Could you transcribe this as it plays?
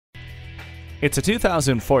It's a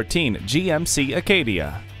 2014 GMC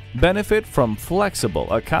Acadia. Benefit from flexible,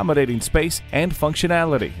 accommodating space and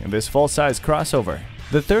functionality in this full-size crossover.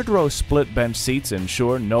 The third-row split bench seats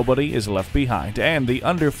ensure nobody is left behind, and the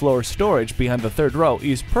underfloor storage behind the third row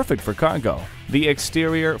is perfect for cargo. The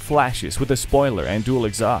exterior flashes with a spoiler and dual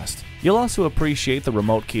exhaust. You'll also appreciate the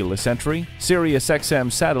remote keyless entry, Sirius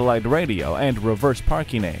XM satellite radio, and reverse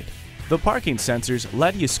parking aid. The parking sensors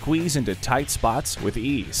let you squeeze into tight spots with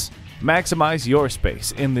ease. Maximize your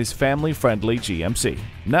space in this family-friendly GMC.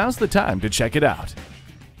 Now's the time to check it out.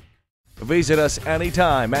 Visit us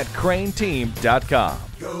anytime at crainteam.com.